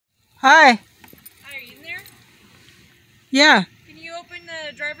Hi. Hi, are you in there? Yeah. Can you open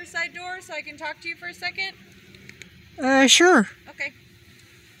the driver's side door so I can talk to you for a second? Sure. Okay.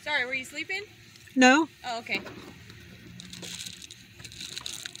 Sorry, were you sleeping? No. Oh, okay.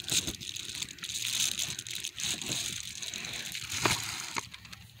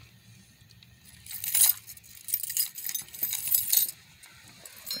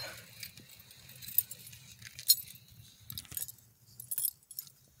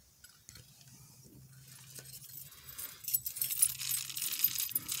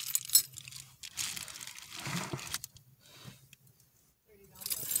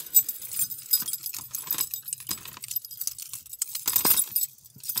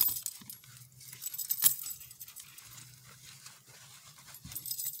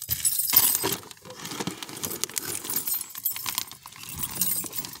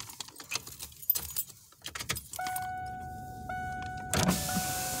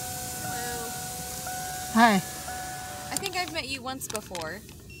 Hello. Hi. I think I've met you once before.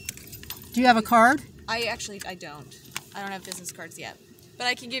 Do you have a card? I don't. I don't have business cards yet. But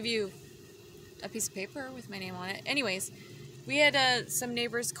I can give you a piece of paper with my name on it. Anyways, we had some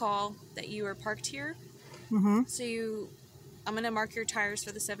neighbors call that you were parked here. Mm-hmm. So I'm going to mark your tires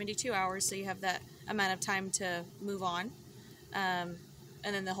for the 72 hours so you have that amount of time to move on. And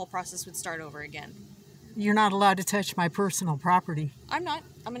then the whole process would start over again. You're not allowed to touch my personal property. I'm not.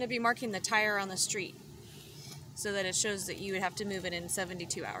 I'm going to be marking the tire on the street so that it shows that you would have to move it in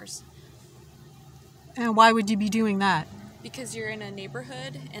 72 hours. And why would you be doing that? Because you're in a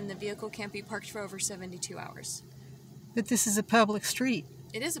neighborhood and the vehicle can't be parked for over 72 hours. But this is a public street.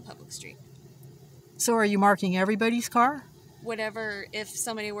 It is a public street. So are you marking everybody's car? Whatever, if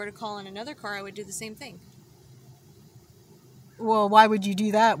somebody were to call in another car, I would do the same thing. Well, why would you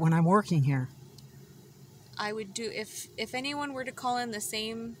do that when I'm working here? I would do, if anyone were to call in the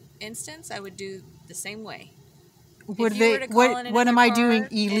same instance, I would do the same way. What am I doing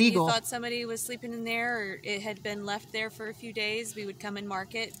illegal? And you thought somebody was sleeping in there or it had been left there for a few days, we would come and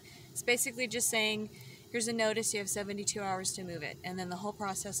mark it. It's basically just saying, here's a notice, you have 72 hours to move it. And then the whole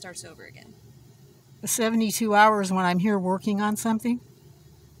process starts over again. 72 hours when I'm here working on something?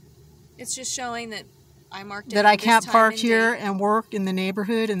 It's just showing that I marked it. That I can't park here and work in the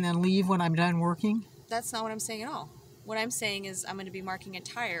neighborhood and then leave when I'm done working? That's not what I'm saying at all. What I'm saying is I'm going to be marking a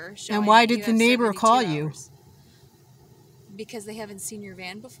tire showing. And why did the neighbor call you? Because they haven't seen your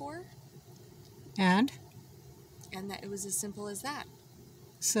van before. And that it was as simple as that.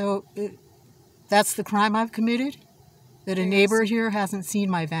 So that's the crime I've committed? That a neighbor here hasn't seen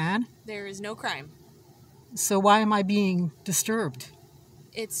my van? There is no crime. So why am I being disturbed?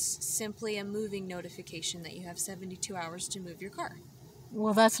 It's simply a moving notification that you have 72 hours to move your car.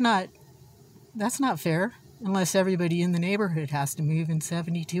 Well, that's not fair, unless everybody in the neighborhood has to move in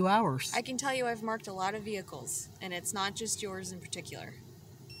 72 hours. I can tell you I've marked a lot of vehicles, and it's not just yours in particular.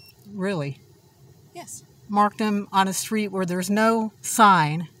 Really? Yes. Marked them on a street where there's no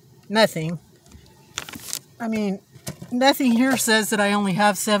sign, nothing. I mean, nothing here says that I only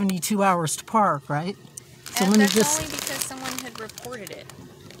have 72 hours to park, right? So and that's only because someone had reported it.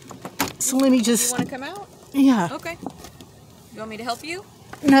 So let me just... You want to come out? Yeah. Okay. You want me to help you?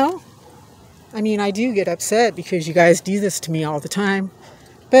 No. I mean, I do get upset because you guys do this to me all the time.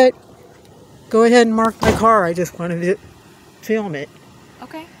 But go ahead and mark my car. I just wanted to film it.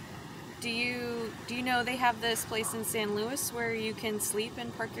 Okay. Do you know they have this place in San Luis where you can sleep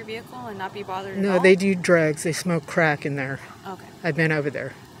and park your vehicle and not be bothered at all? No, they do drugs. They smoke crack in there. Okay. I've been over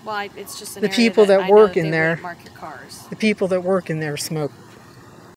there. Well, it's just an the area people that I work know in they there. mark your cars. The people that work in there smoke